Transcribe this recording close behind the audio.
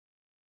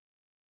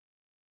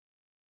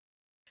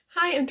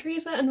Hi, I'm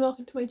Teresa and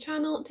welcome to my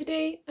channel.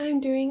 Today I'm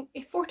doing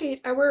a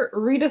 48-hour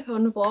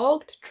readathon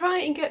vlog to try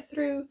and get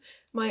through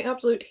my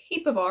absolute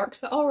heap of arcs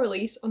that I'll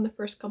release on the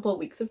first couple of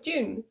weeks of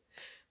June.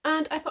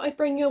 And I thought I'd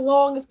bring you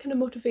along as kind of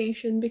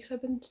motivation because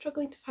I've been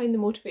struggling to find the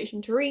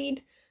motivation to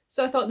read,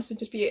 so I thought this would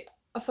just be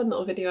a fun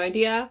little video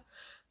idea.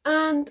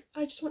 And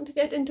I just want to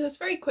get into this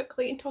very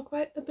quickly and talk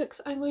about the books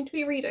I'm going to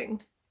be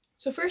reading.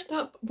 So first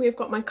up, we've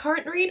got my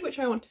current read, which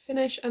I want to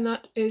finish, and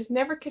that is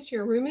Never Kiss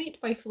Your Roommate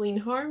by Feline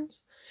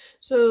Harms.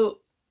 So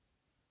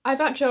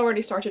I've actually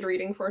already started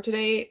reading for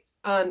today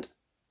and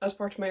as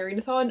part of my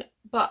readathon,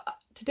 but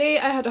today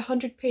I had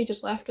 100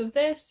 pages left of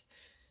this.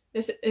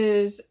 This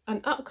is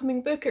an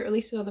upcoming book. It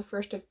releases on the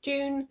 1st of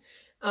June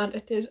and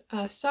it is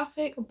a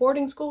sapphic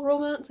boarding school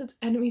romance. It's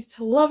enemies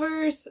to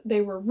lovers,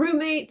 they were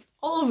roommates,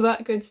 all of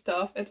that good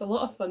stuff. It's a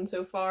lot of fun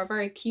so far,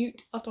 very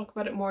cute. I'll talk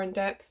about it more in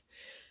depth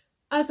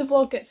as the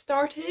vlog gets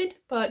started,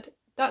 but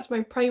that's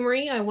my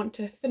primary. I want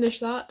to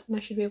finish that and I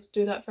should be able to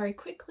do that very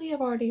quickly.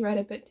 I've already read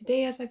a bit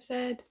today, as I've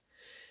said.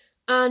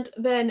 And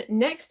then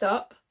next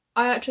up,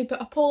 I actually put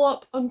a poll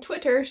up on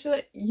Twitter so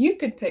that you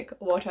could pick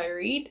what I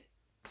read.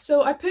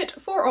 So I put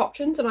 4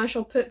 options and I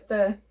shall put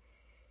the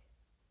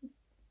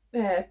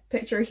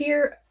picture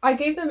here. I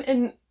gave them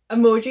in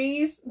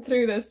emojis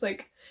through this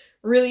like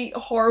really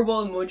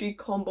horrible emoji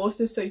combo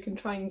so you can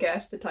try and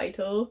guess the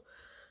title.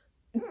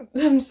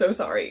 I'm so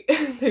sorry,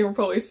 they were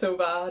probably so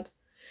bad.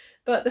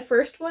 But the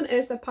first one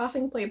is The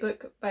Passing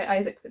Playbook by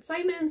Isaac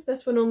Fitzsimons.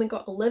 This one only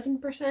got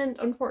 11%,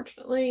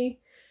 unfortunately.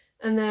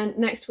 And then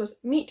next was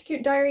Meet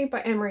Cute Diary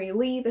by Emery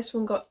Lee. This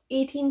one got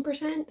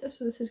 18%,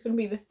 so this is going to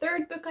be the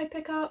third book I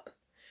pick up.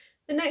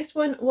 The next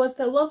one was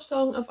The Love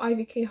Song of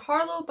Ivy K.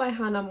 Harlow by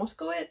Hannah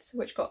Moskowitz,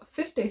 which got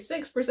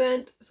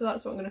 56%, so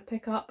that's what I'm going to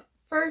pick up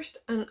first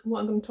and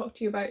what I'm going to talk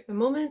to you about in a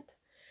moment.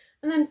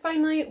 And then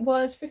finally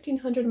was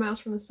 1500 Miles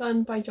from the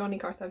Sun by Johnny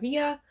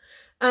Garthavia,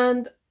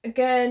 and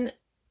again,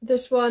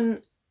 this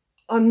one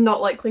I'm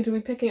not likely to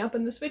be picking up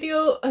in this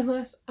video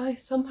unless I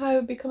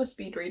somehow become a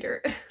speed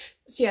reader.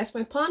 So yes,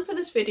 my plan for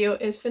this video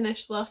is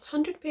finish the last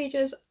 100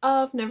 pages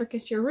of Never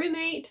Kiss Your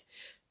Roommate,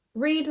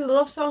 read The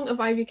Love Song of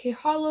Ivy K.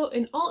 Harlow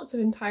in all its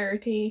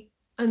entirety,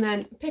 and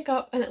then pick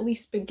up and at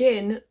least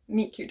begin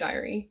Meet Cute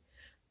Diary.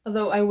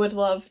 Although I would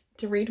love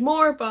to read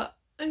more, but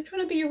I'm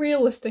trying to be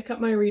realistic at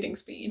my reading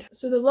speed.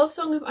 So The Love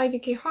Song of Ivy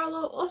K.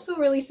 Harlow also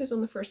releases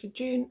on the 1st of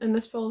June, and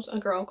this follows a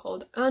girl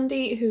called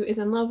Andy who is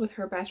in love with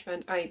her best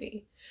friend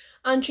Ivy.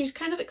 And she's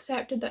kind of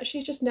accepted that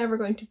she's just never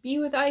going to be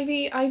with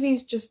Ivy.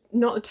 Ivy's just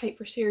not the type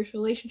for serious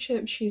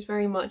relationships. She's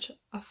very much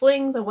a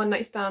flings, a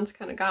one-night stands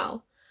kind of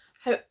gal.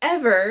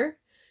 However,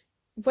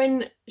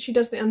 when she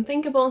does the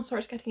unthinkable and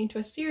starts getting into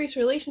a serious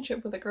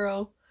relationship with a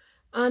girl,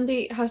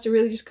 Andy has to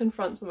really just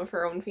confront some of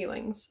her own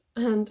feelings.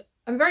 And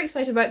I'm very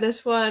excited about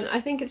this one.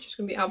 I think it's just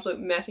going to be absolute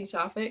messy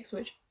sapphics,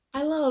 which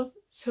I love,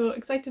 so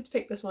excited to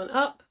pick this one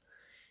up.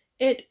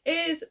 It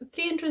is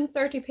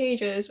 330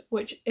 pages,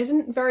 which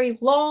isn't very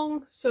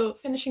long, so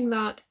finishing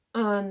that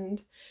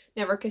and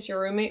Never Kiss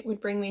Your Roommate would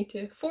bring me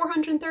to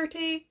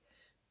 430,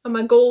 and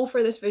my goal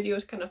for this video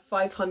is kind of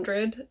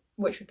 500,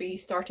 which would be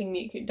starting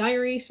Meet Cute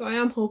Diary, so I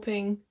am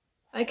hoping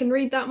I can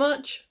read that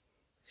much.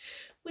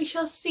 We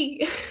shall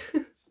see.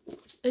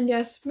 And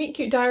yes, Meet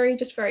Cute Diary,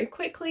 just very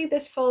quickly,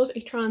 this follows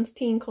a trans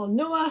teen called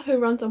Noah who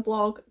runs a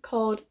blog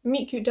called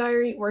Meet Cute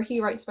Diary where he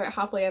writes about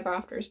happily ever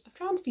afters of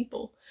trans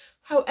people.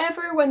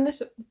 However, when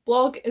this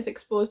blog is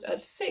exposed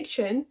as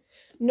fiction,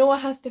 Noah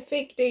has to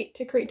fake date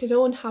to create his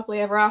own happily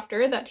ever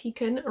after that he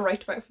can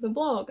write about for the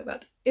blog.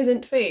 That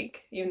isn't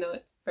fake, even though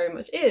it very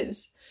much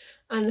is.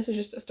 And this is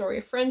just a story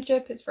of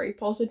friendship. It's very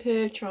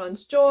positive,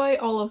 trans joy,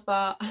 all of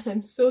that, and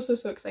I'm so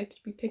excited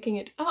to be picking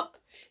it up.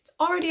 It's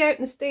already out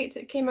in the States,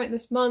 it came out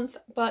this month,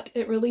 but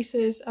it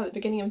releases at the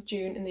beginning of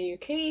June in the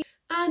UK.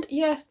 And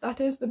yes, that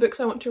is the books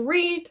I want to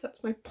read.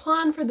 That's my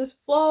plan for this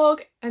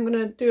vlog. I'm going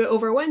to do it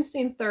over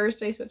Wednesday and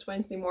Thursday, so it's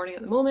Wednesday morning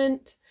at the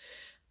moment.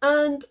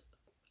 And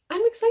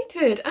I'm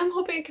excited. I'm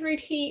hoping I can read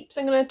heaps.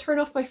 I'm going to turn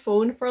off my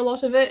phone for a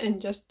lot of it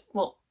and just,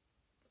 well,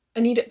 I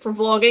need it for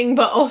vlogging,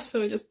 but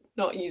also just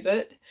not use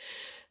it.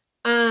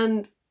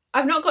 And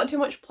I've not got too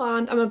much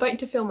planned. I'm about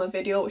to film a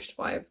video, which is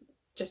why I've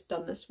just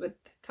done this with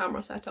the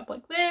camera set up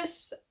like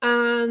this,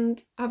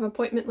 and I have an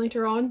appointment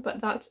later on, but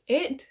that's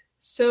it.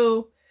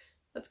 So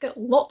let's get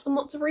lots and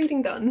lots of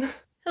reading done.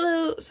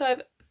 Hello, so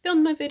I've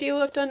filmed my video.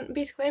 I've done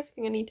basically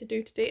everything I need to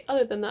do today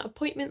other than that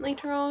appointment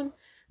later on,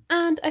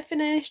 and I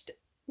finished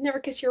Never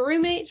Kiss Your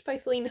Roommate by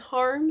Feline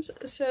Harms.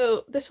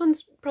 So this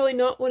one's probably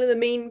not one of the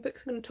main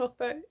books I'm going to talk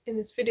about in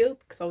this video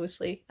because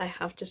obviously I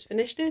have just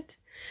finished it.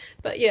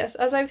 But yes,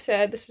 as I've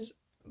said, this is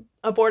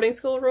a boarding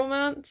school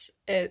romance.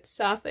 It's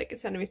sapphic,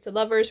 it's enemies to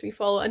lovers. We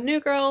follow a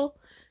new girl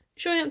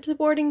showing up to the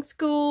boarding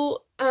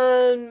school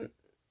and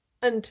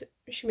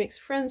she makes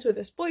friends with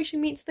this boy she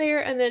meets there,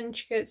 and then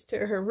she gets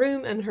to her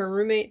room and her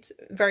roommate's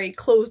very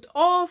closed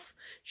off.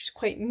 She's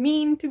quite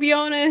mean, to be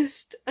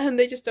honest, and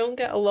they just don't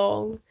get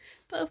along.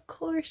 But of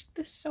course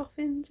this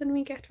softens and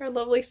we get our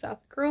lovely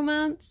sapphic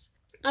romance.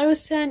 I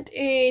was sent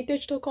a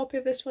digital copy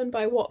of this one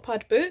by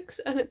Wattpad Books,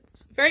 and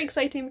it's very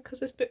exciting because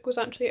this book was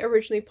actually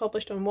originally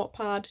published on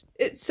Wattpad.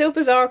 It's so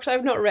bizarre because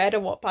I've not read a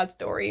Wattpad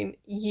story in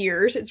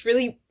years. It's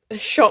really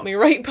shot me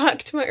right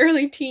back to my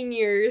early teen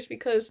years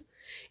because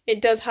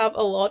it does have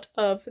a lot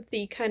of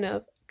the kind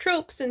of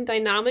tropes and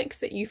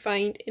dynamics that you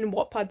find in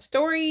Wattpad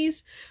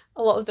stories,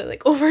 a lot of the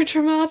like over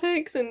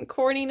dramatics and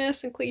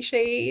corniness and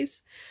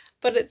cliches,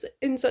 but it's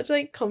in such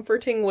like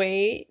comforting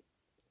way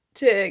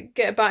to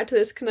get back to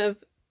this kind of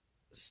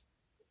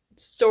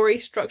story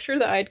structure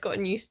that I'd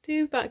gotten used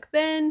to back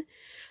then.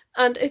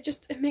 And it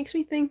makes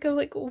me think of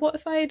like, what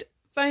if I'd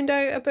found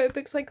out about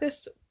books like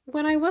this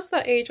when I was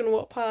that age on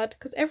Wattpad,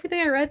 because everything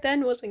I read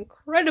then was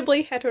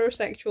incredibly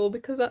heterosexual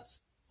because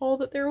that's all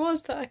that there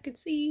was that I could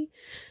see.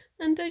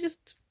 And I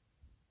just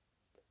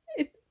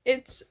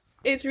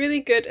it's really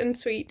good and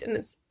sweet, and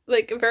it's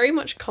like a very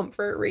much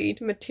comfort read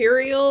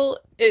material.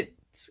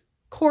 It's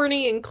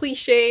corny and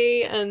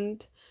cliche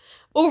and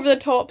over the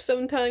top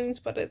sometimes,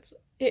 but it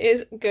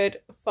is good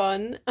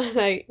fun, and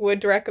I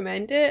would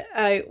recommend it.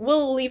 I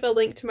will leave a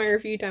link to my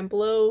review down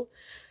below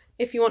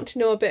if you want to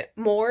know a bit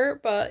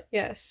more, but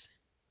yes,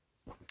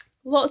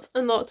 lots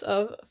and lots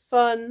of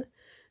fun.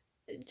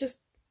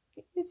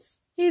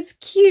 It's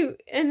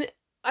cute, and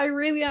I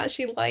really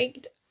actually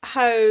liked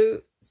how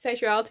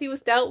sexuality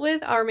was dealt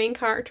with. Our main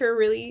character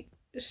really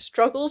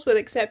struggles with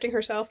accepting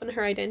herself and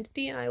her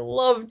identity, and I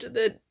loved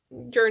the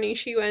journey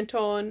she went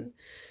on.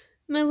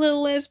 My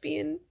little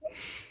lesbian.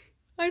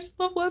 I just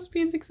love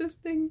lesbians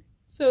existing.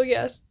 So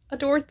yes,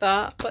 adored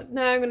that. But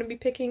now I'm going to be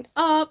picking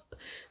up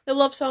The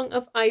Love Song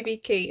of Ivy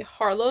K.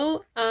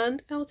 Harlow,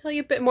 and I will tell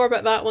you a bit more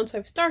about that once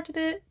I've started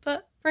it,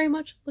 but very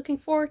much looking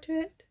forward to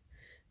it.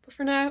 But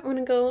for now, I'm going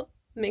to go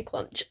make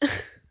lunch.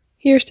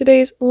 Here's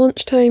today's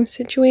lunchtime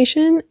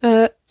situation.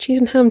 Cheese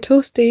and ham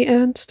toasty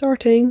and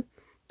starting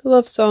The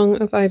Love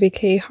Song of Ivy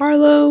K.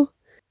 Harlow.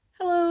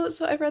 Hello,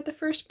 so I've read the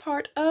first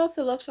part of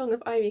The Love Song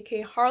of Ivy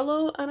K.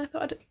 Harlow, and I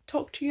thought I'd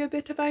talk to you a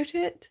bit about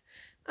it.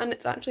 And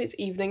it's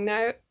evening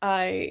now.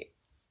 I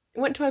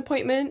went to my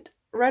appointment,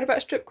 read about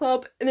a strip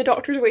club in the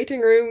doctor's waiting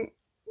room,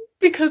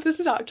 because this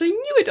is actually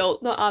new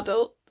adult,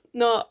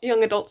 not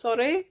young adult,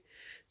 sorry.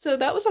 So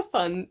that was a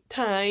fun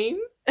time.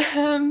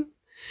 And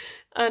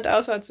I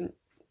also had some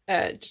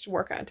just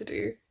work I had to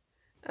do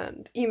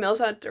and emails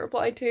I had to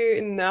reply to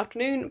in the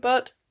afternoon,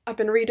 but I've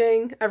been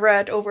reading. I've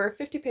read over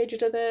 50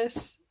 pages of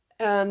this,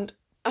 and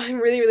I'm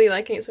really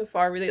liking it so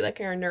far. Really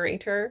liking our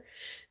narrator.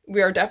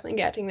 We are definitely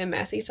getting the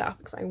messy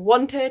sapphics I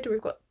wanted.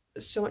 We've got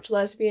so much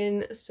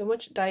lesbian, so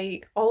much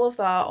dyke, all of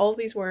that, all of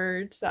these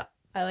words that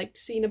I like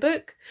to see in a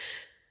book.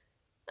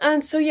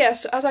 And so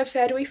yes, as I've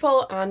said, we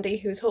follow Andy,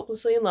 who's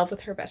hopelessly in love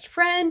with her best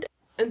friend,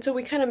 and so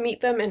we kind of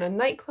meet them in a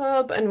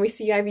nightclub, and we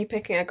see Ivy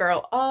picking a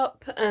girl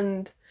up,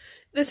 and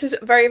this is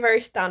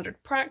very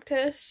standard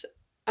practice,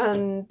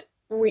 and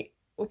we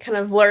kind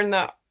of learn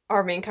that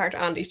our main character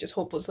Andy's just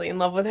hopelessly in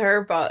love with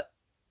her, but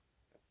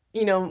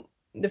you know,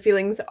 the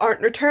feelings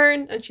aren't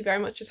returned, and she very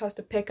much just has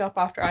to pick up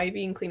after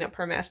Ivy and clean up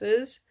her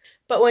messes.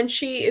 But when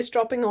she is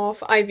dropping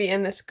off Ivy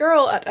and this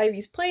girl at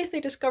Ivy's place, they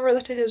discover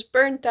that it has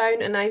burnt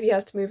down and Ivy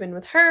has to move in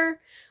with her,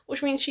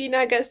 which means she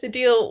now gets to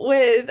deal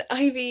with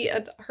Ivy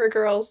and her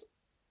girls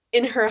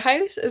in her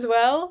house as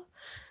well,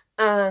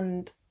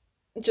 and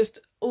just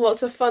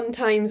lots of fun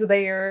times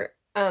there.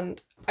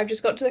 And I've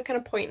just got to the kind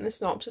of point in the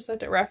synopsis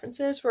that it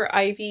references where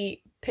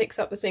Ivy picks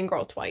up the same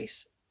girl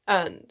twice,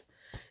 and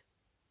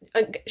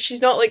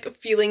she's not like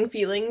feeling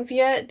feelings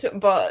yet,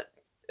 but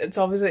it's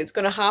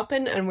going to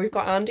happen, and we've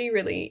got Andy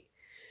really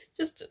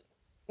just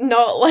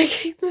not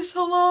liking this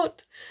a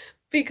lot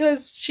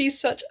because she's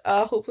such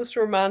a hopeless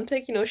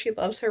romantic. You know, she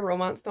loves her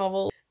romance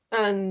novel,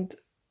 and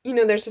you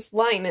know, there's this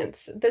line,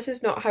 this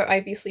is not how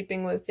Ivy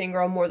sleeping with the same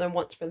girl more than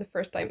once for the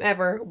first time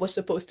ever was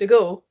supposed to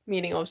go,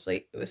 meaning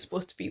obviously it was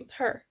supposed to be with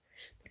her,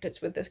 but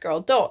it's with this girl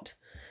Dot.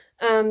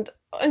 And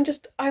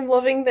I'm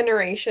loving the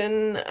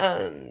narration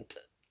and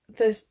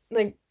this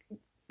like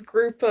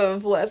group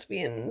of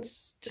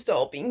lesbians just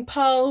all being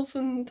pals,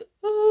 and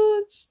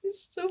it's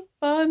so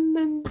fun,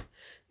 and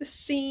the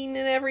scene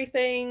and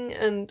everything,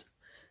 and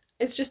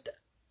it's just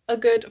a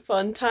good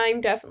fun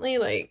time. Definitely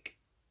like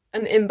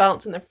an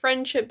imbalance in the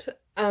friendships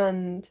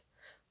and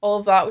all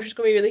of that, which is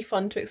going to be really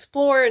fun to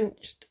explore, and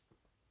just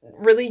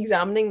really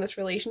examining this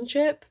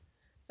relationship,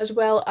 as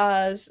well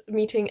as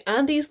meeting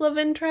Andy's love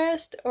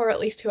interest, or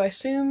at least who I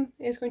assume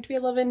is going to be a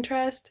love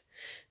interest,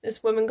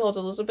 this woman called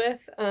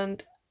Elizabeth.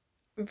 And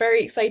I'm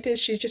very excited.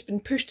 She's just been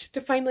pushed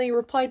to finally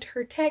reply to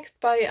her text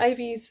by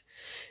Ivy's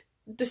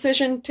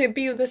decision to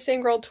be with the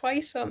same girl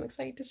twice, so I'm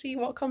excited to see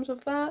what comes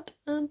of that.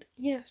 And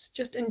yes,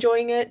 just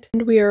enjoying it.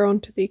 And we are on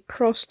to the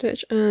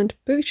cross-stitch and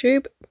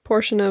booktube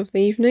portion of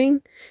the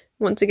evening.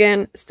 Once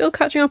again, still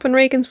catching up on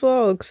Reagan's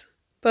vlogs,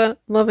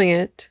 but loving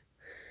it.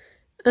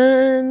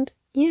 And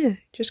yeah,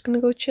 just gonna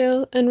go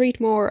chill and read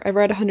more. I've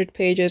read 100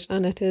 pages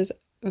and it is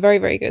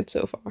very good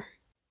so far.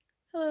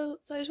 Hello,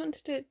 so I just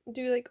wanted to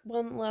do like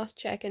one last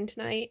check-in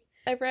tonight.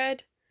 I've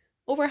read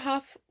over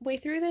halfway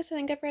through this. I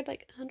think I've read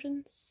like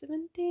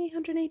 170,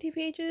 180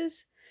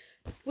 pages.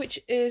 which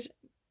is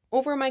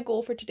over my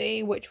goal for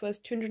today, which was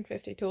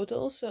 250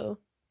 total, so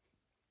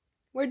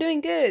we're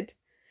doing good.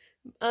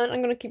 And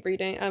I'm going to keep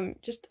reading. I'm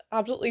just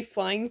absolutely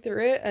flying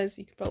through it, as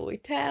you can probably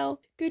tell.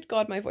 Good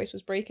God, my voice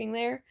was breaking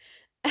there.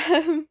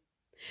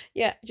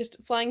 Yeah, just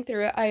flying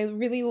through it. I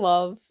really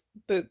love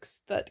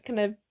books that kind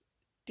of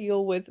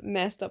deal with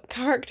messed up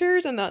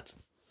characters, and that's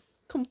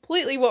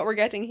completely what we're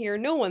getting here.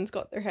 No one's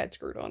got their head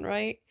screwed on,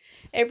 right?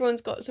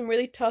 Everyone's got some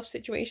really tough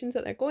situations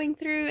that they're going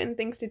through and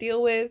things to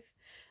deal with,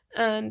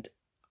 and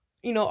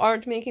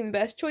aren't making the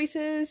best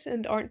choices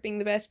and aren't being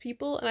the best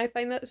people, and I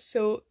find that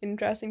so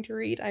interesting to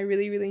read. I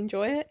really, really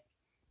enjoy it.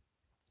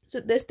 So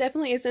this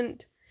definitely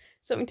isn't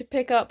something to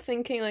pick up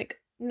thinking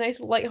like nice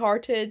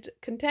light-hearted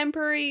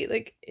contemporary.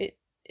 Like, it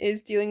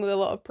is dealing with a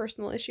lot of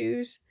personal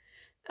issues,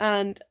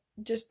 and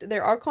just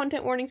there are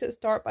content warnings at the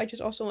start, but I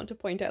just also want to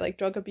point out like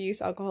drug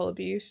abuse, alcohol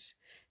abuse,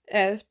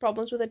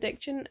 problems with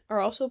addiction are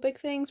also big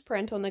things,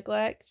 parental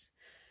neglect,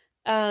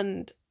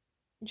 and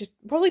just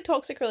probably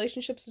toxic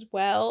relationships as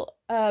well.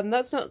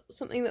 That's not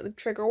something that the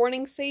trigger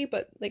warnings say,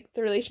 but like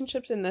the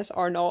relationships in this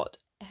are not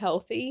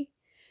healthy,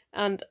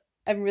 and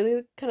I'm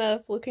really kind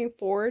of looking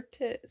forward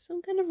to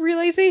some kind of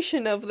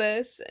realization of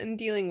this and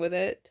dealing with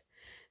it.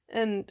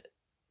 And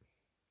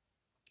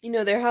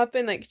there have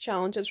been like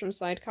challenges from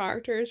side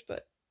characters,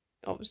 but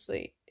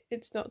obviously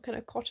it's not kind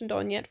of cottoned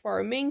on yet for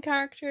our main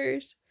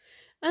characters.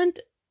 And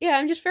yeah,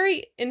 I'm just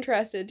very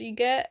interested. You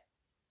get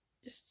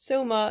just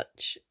so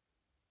much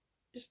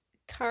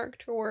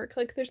character work.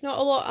 Like, there's not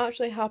a lot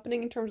actually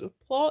happening in terms of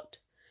plot,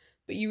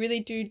 but you really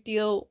do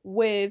deal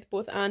with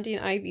both Andy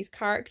and Ivy's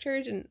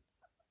characters and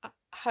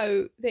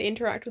how they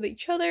interact with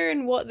each other,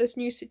 and what this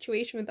new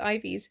situation with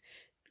Ivy's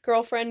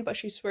girlfriend, but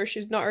she swears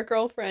she's not her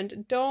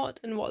girlfriend, Dot,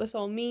 and what this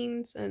all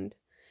means. And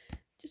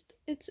just,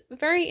 it's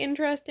very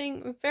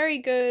interesting, very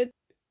good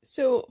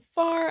so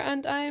far,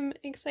 and I'm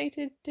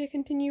excited to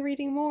continue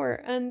reading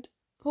more and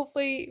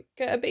hopefully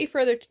get a bit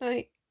further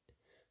tonight.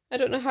 I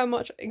don't know how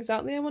much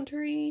exactly I want to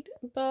read,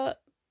 but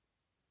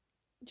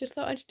just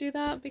thought I'd do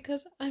that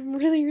because I'm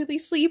really, really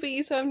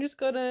sleepy, so I'm just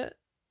gonna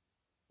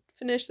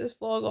finish this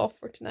vlog off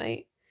for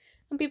tonight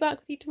and be back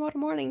with you tomorrow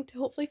morning to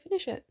hopefully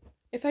finish it.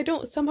 If I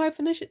don't somehow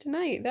finish it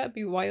tonight, that'd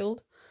be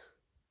wild.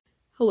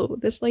 Hello,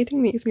 this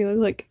lighting makes me look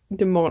like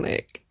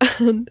demonic,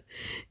 and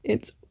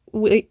it's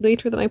way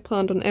later than I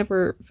planned on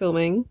ever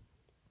filming.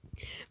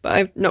 But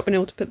I've not been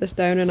able to put this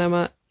down, and I'm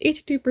at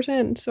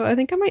 82%, so I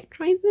think I might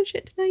try and finish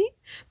it tonight.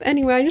 But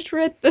anyway, I just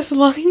read this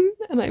line,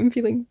 and I'm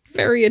feeling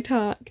very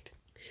attacked.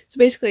 So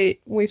basically,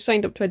 we've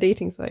signed up to a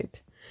dating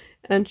site,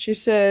 and she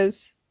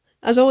says,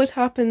 "As always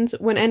happens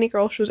when any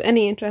girl shows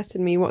any interest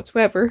in me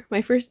whatsoever,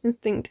 my first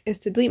instinct is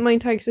to delete my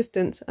entire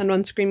existence and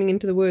run screaming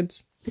into the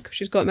woods," because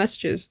she's got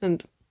messages,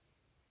 and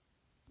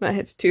that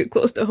hits too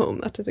close to home.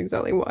 That is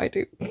exactly what I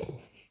do.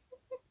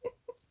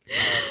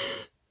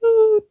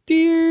 Oh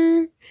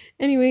dear.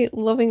 Anyway,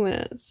 loving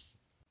this.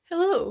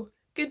 Hello,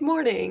 good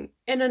morning.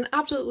 In an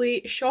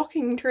absolutely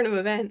shocking turn of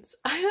events,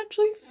 I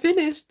actually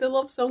finished The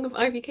Love Song of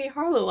Ivy K.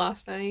 Harlow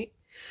last night.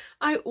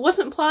 I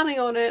wasn't planning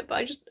on it,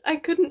 but I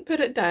couldn't put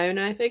it down,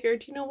 and I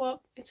figured, you know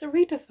what, it's a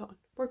readathon.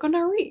 We're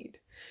gonna read.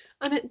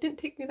 And it didn't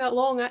take me that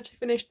long. I actually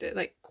finished it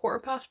like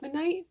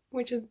midnight,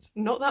 which is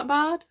not that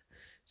bad.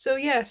 So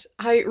yes,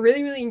 I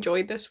really, really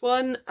enjoyed this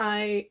one.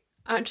 I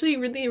actually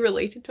really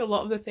related to a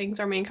lot of the things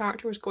our main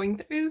character was going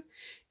through,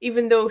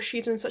 even though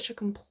she's in such a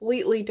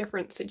completely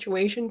different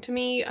situation to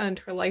me and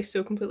her life's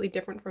so completely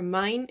different from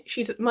mine.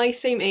 She's my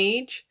same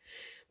age,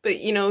 but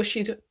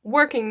she's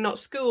working, not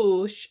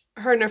school.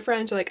 Her and her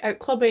friends are like out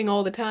clubbing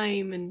all the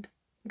time and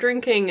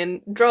drinking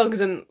and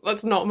drugs, and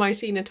that's not my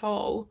scene at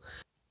all.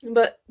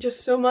 But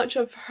just so much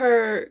of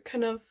her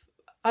kind of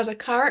as a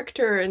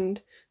character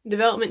and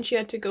development she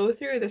had to go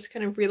through, this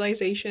kind of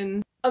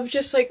realization of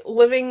just like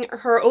living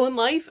her own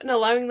life and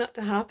allowing that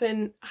to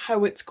happen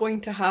how it's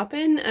going to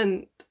happen,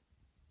 and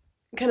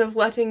kind of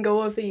letting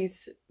go of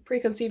these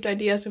preconceived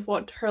ideas of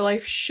what her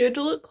life should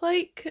look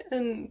like,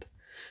 and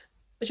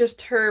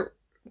just her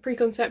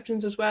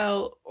preconceptions as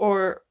well,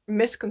 or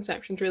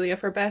misconceptions really, of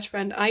her best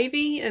friend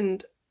Ivy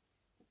and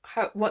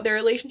what their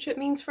relationship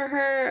means for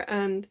her,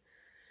 and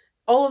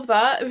all of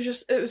that.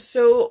 It was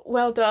so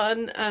well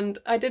done, and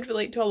I did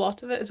relate to a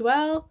lot of it as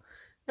well,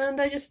 and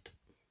I just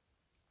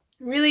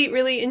really,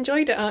 really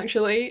enjoyed it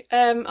actually.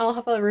 I'll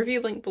have a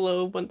review link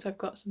below once I've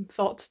got some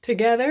thoughts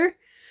together.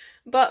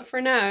 But for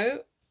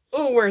now,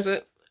 oh, where is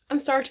it? I'm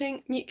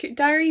starting Mute Cute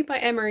Diary by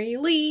Emery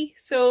Lee,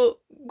 so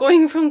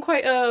going from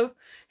quite a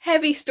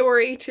heavy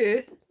story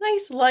to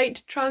nice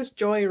light trans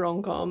joy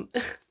rom-com.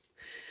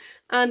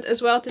 And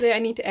as well, today I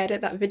need to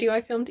edit that video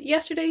I filmed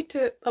yesterday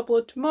to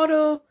upload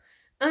tomorrow,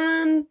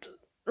 and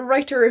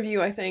write a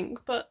review I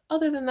think. But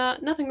other than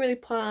that, nothing really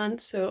planned,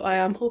 so I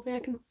am hoping I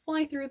can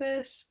fly through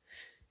this.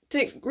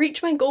 To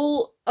reach my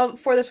goal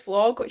for this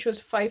vlog, which was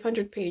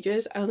 500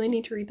 pages, I only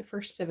need to read the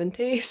first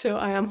 70, so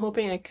I am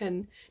hoping I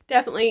can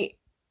definitely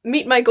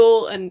meet my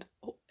goal and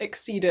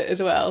exceed it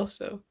as well,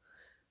 so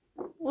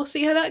we'll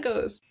see how that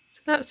goes.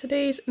 So that's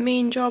today's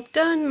main job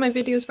done. My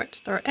video's about to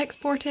start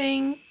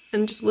exporting,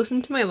 and just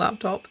listen to my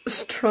laptop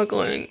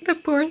struggling. The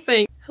poor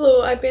thing.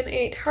 Hello, I've been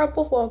a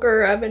terrible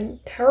vlogger. I've been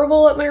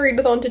terrible at my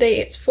readathon today.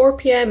 It's 4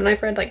 p.m. and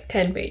I've read like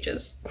 10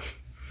 pages.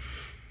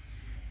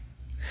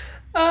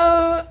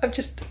 I've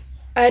just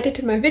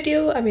edited my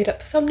video, I made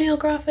up thumbnail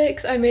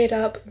graphics, I made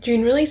up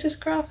June releases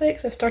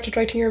graphics, I've started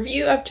writing a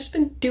review, I've just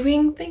been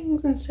doing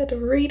things instead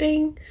of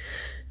reading.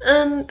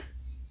 And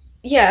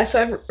yeah,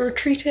 so I've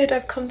retreated,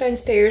 I've come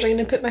downstairs, I'm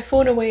gonna put my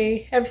phone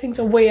away, everything's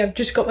away, I've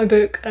just got my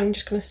book, and I'm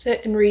just gonna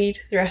sit and read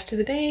the rest of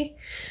the day.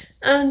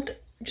 And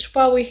just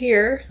while we're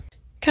here,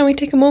 can we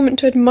take a moment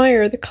to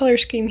admire the colour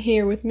scheme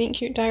here with Meet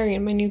Cute Diary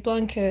and my new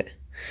blanket,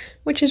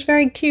 which is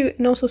very cute,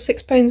 and also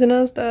 £6 in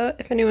Asda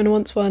if anyone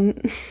wants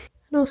one.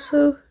 And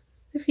also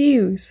the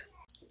views.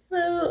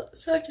 Hello,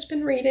 so I've just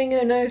been reading.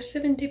 I'm now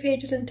 70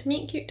 pages into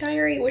Meet Cute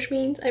Diary, which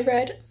means I've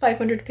read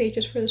 500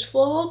 pages for this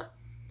vlog,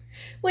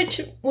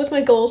 which was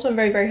my goal, so I'm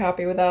very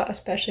happy with that,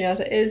 especially as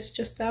it is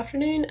just the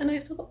afternoon and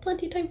I've still got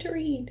plenty of time to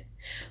read.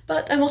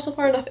 But I'm also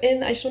far enough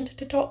in that I just wanted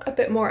to talk a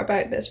bit more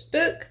about this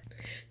book.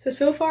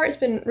 So far it's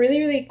been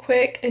really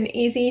quick and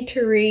easy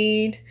to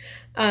read,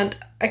 and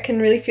I can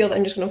really feel that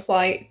I'm just going to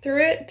fly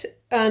through it.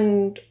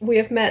 And we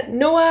have met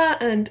Noah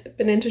and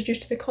been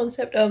introduced to the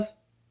concept of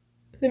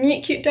the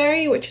Meet Cute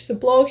Diary, which is a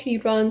blog he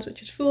runs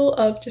which is full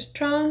of just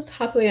trans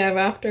happily ever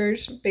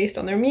afters based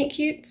on their meet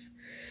cutes.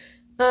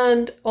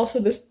 And also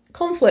this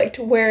conflict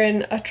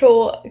wherein a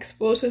troll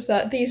exposes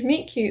that these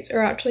meet cutes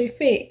are actually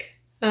fake.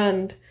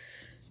 And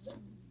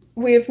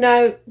we've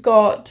now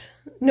got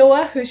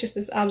Noah, who's just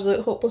this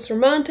absolute hopeless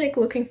romantic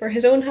looking for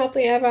his own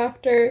happily ever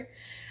after,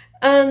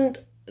 and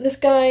this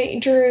guy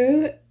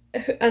Drew,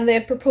 and they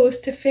have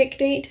proposed to fake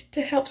date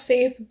to help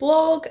save the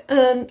blog,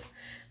 and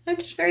I'm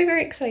just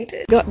very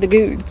excited. Got the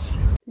goods.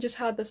 Just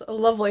had this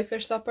lovely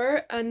fish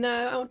supper, and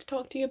now I want to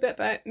talk to you a bit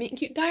about Meet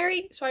Cute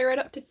Diary. So I read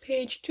up to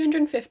page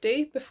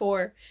 250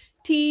 before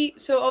tea,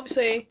 so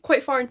obviously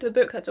quite far into the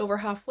book, that's over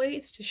halfway,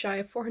 it's just shy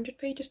of 400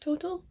 pages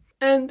total.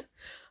 And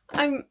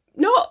I'm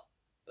not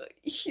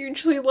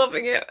hugely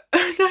loving it,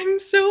 and I'm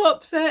so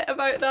upset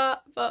about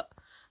that, but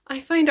I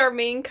find our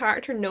main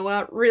character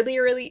Noah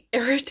really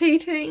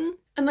irritating.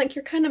 And like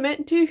you're kind of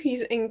meant to,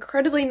 he's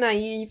incredibly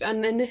naive,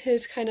 and in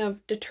his kind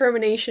of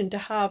determination to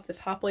have this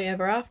happily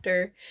ever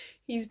after,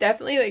 he's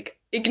definitely like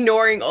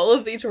ignoring all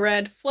of these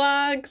red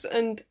flags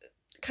and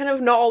kind of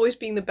not always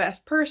being the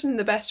best person,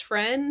 the best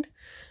friend.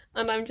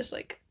 And I'm just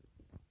like,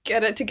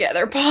 get it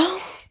together,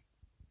 pal.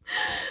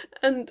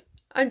 And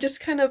I'm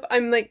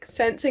like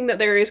sensing that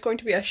there is going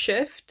to be a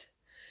shift,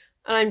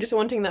 and I'm just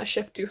wanting that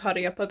shift to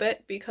hurry up a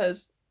bit,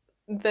 because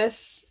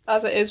this,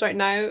 as it is right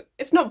now,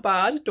 it's not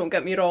bad, don't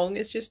get me wrong,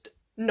 it's just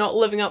not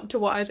living up to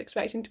what I was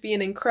expecting to be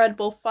an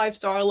incredible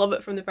 5-star, love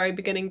it from the very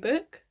beginning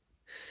book.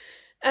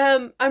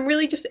 I'm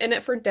really just in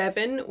it for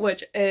Devin,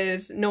 which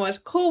is Noah's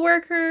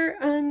co-worker,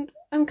 and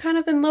I'm kind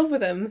of in love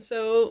with him,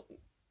 so,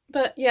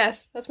 but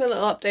yes, that's my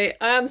little update.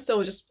 I am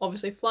still just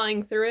obviously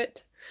flying through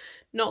it,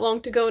 not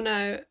long to go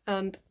now,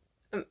 and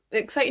I'm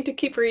excited to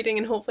keep reading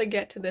and hopefully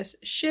get to this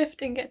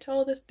shift and get to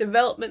all this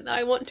development that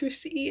I want to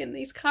see in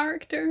these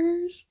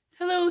characters.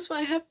 Hello, so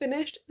I have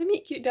finished the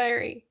Meet Cute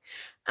Diary,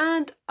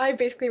 and I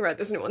basically read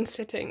this in one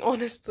sitting,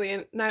 honestly,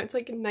 and now it's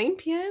like 9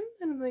 p.m.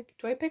 and I'm like,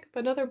 do I pick up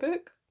another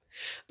book?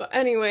 But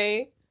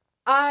anyway,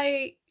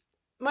 my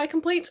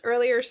complaints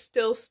earlier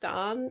still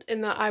stand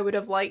in that I would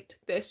have liked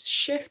this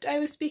shift I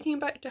was speaking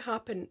about to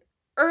happen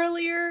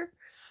earlier,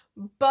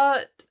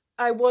 but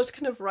I was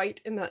kind of right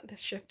in that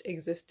this shift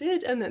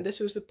existed and that this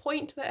was the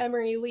point that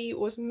Emery Lee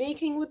was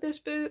making with this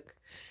book,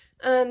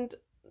 and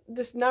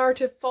this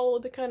narrative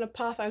followed the kind of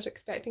path I was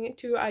expecting it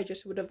to. I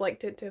just would have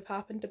liked it to have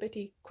happened a bit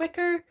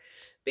quicker,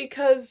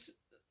 because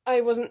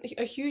I wasn't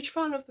a huge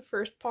fan of the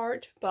first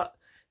part, but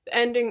the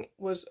ending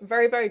was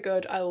very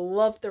good. I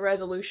loved the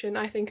resolution.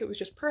 I think it was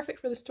just perfect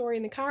for the story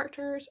and the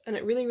characters, and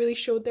it really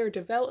showed their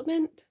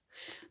development.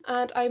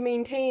 And I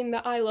maintain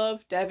that I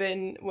love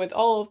Devin with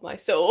all of my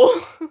soul.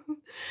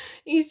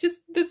 He's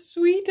just the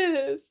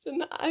sweetest,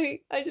 and I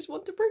just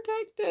want to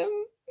protect him.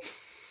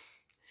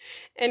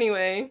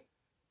 Anyway,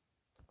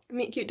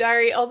 Meet Cute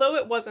Diary, although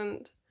it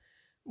wasn't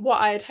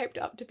what I had hyped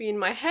it up to be in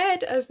my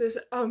head as this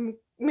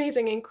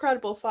amazing,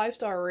 incredible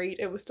 5-star read,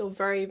 it was still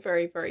very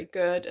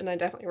good, and I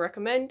definitely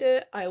recommend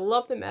it. I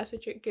love the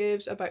message it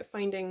gives about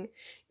finding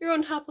your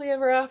own happily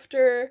ever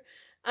after,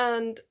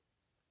 and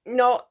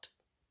not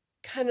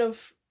kind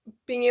of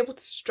being able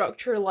to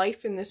structure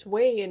life in this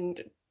way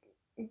and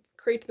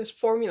create this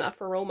formula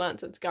for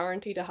romance that's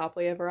guaranteed a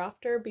happily ever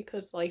after,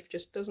 because life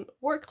just doesn't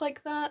work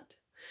like that.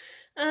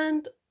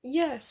 And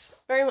yes,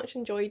 very much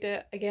enjoyed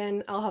it.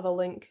 Again, I'll have a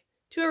link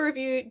to a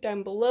review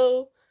down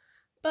below,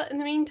 but in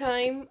the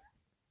meantime,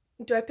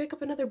 do I pick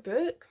up another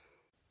book?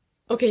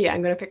 Okay, yeah,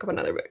 I'm gonna pick up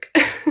another book.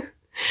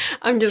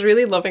 I'm just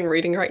really loving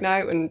reading right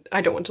now, and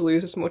I don't want to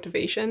lose this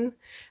motivation.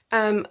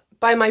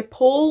 By my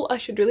poll, I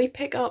should really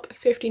pick up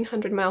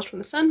 1500 Miles from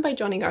the Sun by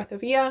Johnny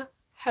Garthavia.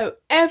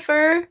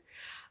 However,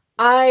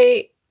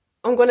 I'm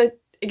gonna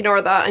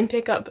ignore that and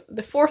pick up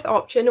the fourth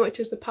option, which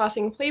is The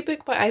Passing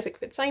Playbook by Isaac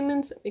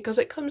Fitzsimons, because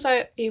it comes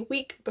out a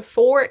week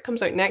before it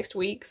comes out next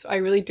week, so I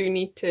really do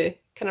need to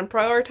kind of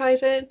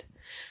prioritize it.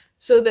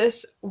 So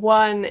this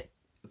one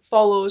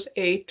follows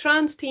a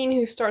trans teen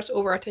who starts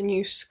over at a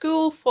new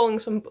school following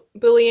some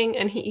bullying,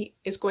 and he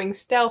is going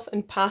stealth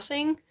and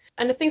passing.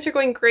 And if things are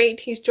going great,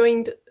 he's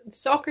joined the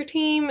soccer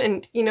team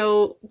and, you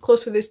know,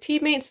 close with his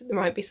teammates. There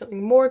might be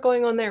something more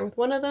going on there with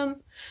one of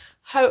them.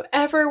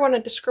 However, when a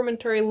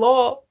discriminatory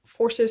law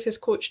forces his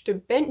coach to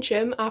bench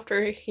him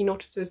after he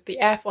notices the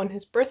F on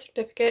his birth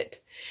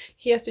certificate,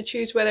 he has to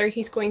choose whether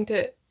he's going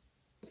to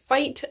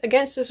fight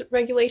against those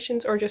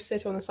regulations or just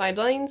sit on the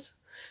sidelines.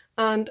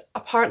 And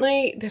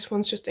apparently this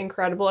one's just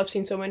incredible. I've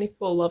seen so many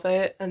people love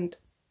it, and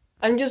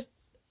I'm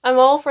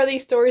all for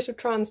these stories of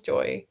trans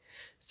joy.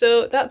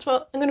 So that's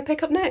what I'm going to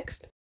pick up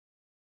next.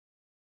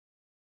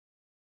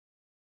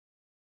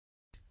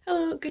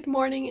 Hello, good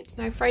morning. It's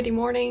now Friday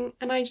morning,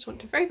 and I just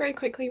want to very, very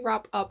quickly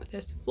wrap up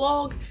this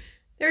vlog.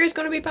 There is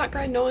going to be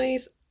background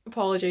noise,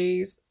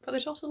 apologies, but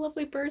there's also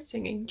lovely birds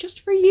singing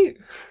just for you.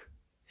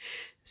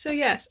 So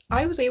yes,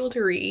 I was able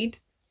to read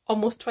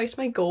almost twice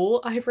my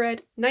goal. I've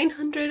read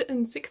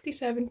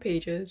 967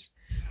 pages,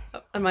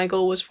 and my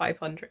goal was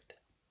 500.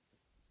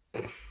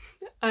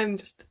 I'm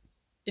just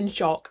in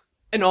shock,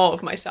 in awe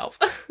of myself.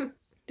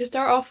 To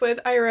start off with,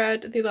 I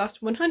read the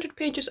last 100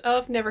 pages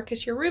of Never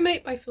Kiss Your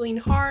Roommate by Feline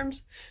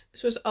Harms.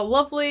 This was a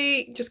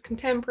lovely, just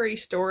contemporary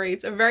story.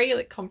 It's a very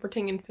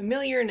comforting and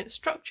familiar in its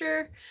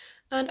structure,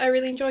 and I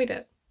really enjoyed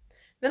it.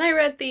 Then I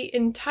read the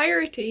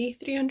entirety,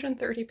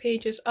 330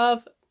 pages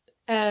of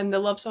The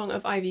Love Song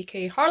of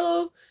IVK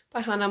Harlow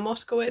by Hannah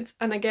Moskowitz,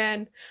 and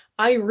again,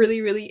 I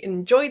really, really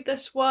enjoyed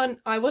this one.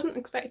 I wasn't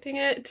expecting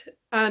it,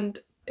 and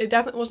it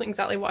definitely wasn't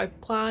exactly what I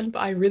planned, but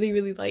I really,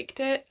 really liked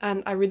it,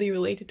 and I really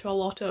related to a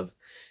lot of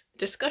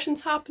discussions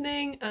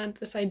happening and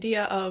this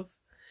idea of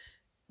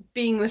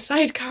being the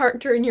side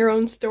character in your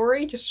own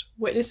story, just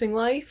witnessing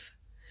life.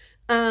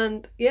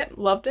 And yeah,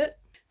 loved it.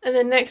 And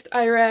then next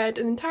I read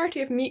an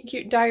entirety of Meet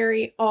Cute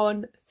Diary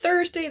on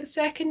Thursday, the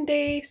second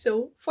day,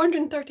 so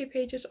 430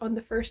 pages on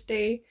the first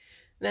day.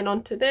 And then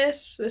on to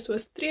this. This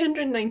was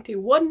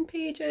 391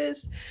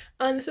 pages,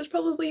 and this is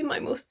probably my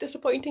most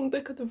disappointing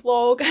book of the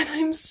vlog, and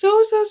I'm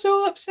so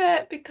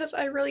upset because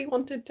I really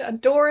wanted to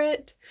adore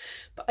it,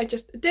 but I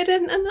just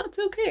didn't, and that's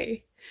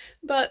okay.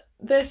 But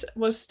this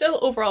was still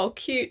overall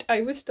cute.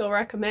 I would still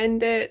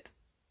recommend it.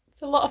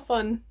 It's a lot of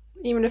fun,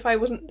 even if I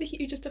wasn't the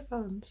hugest of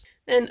fans.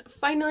 Then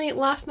finally,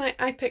 last night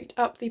I picked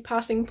up The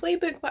Passing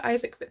Playbook by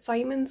Isaac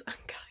Fitzsimons, and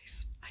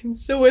guys, I'm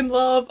so in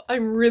love.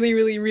 I'm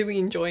really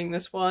enjoying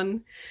this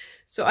one.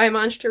 So I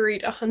managed to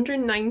read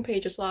 109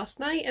 pages last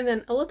night, and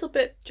then a little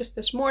bit just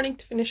this morning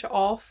to finish it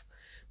off,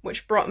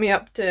 which brought me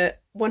up to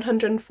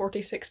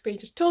 146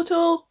 pages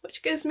total,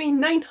 which gives me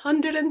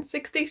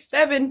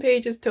 967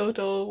 pages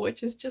total,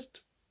 which is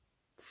just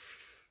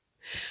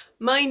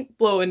mind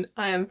blowing.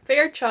 I am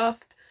fair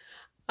chuffed.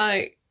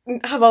 I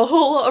have a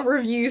whole lot of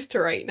reviews to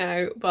write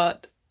now,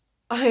 but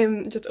I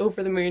am just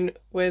over the moon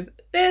with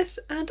this,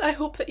 and I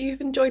hope that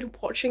you've enjoyed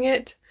watching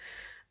it.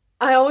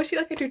 I always feel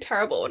like I do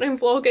terrible when I'm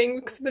vlogging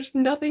because there's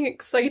nothing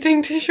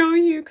exciting to show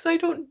you because I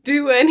don't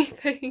do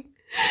anything.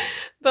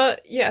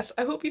 But yes,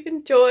 I hope you've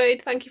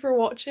enjoyed. Thank you for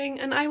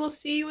watching, and I will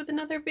see you with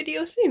another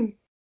video soon.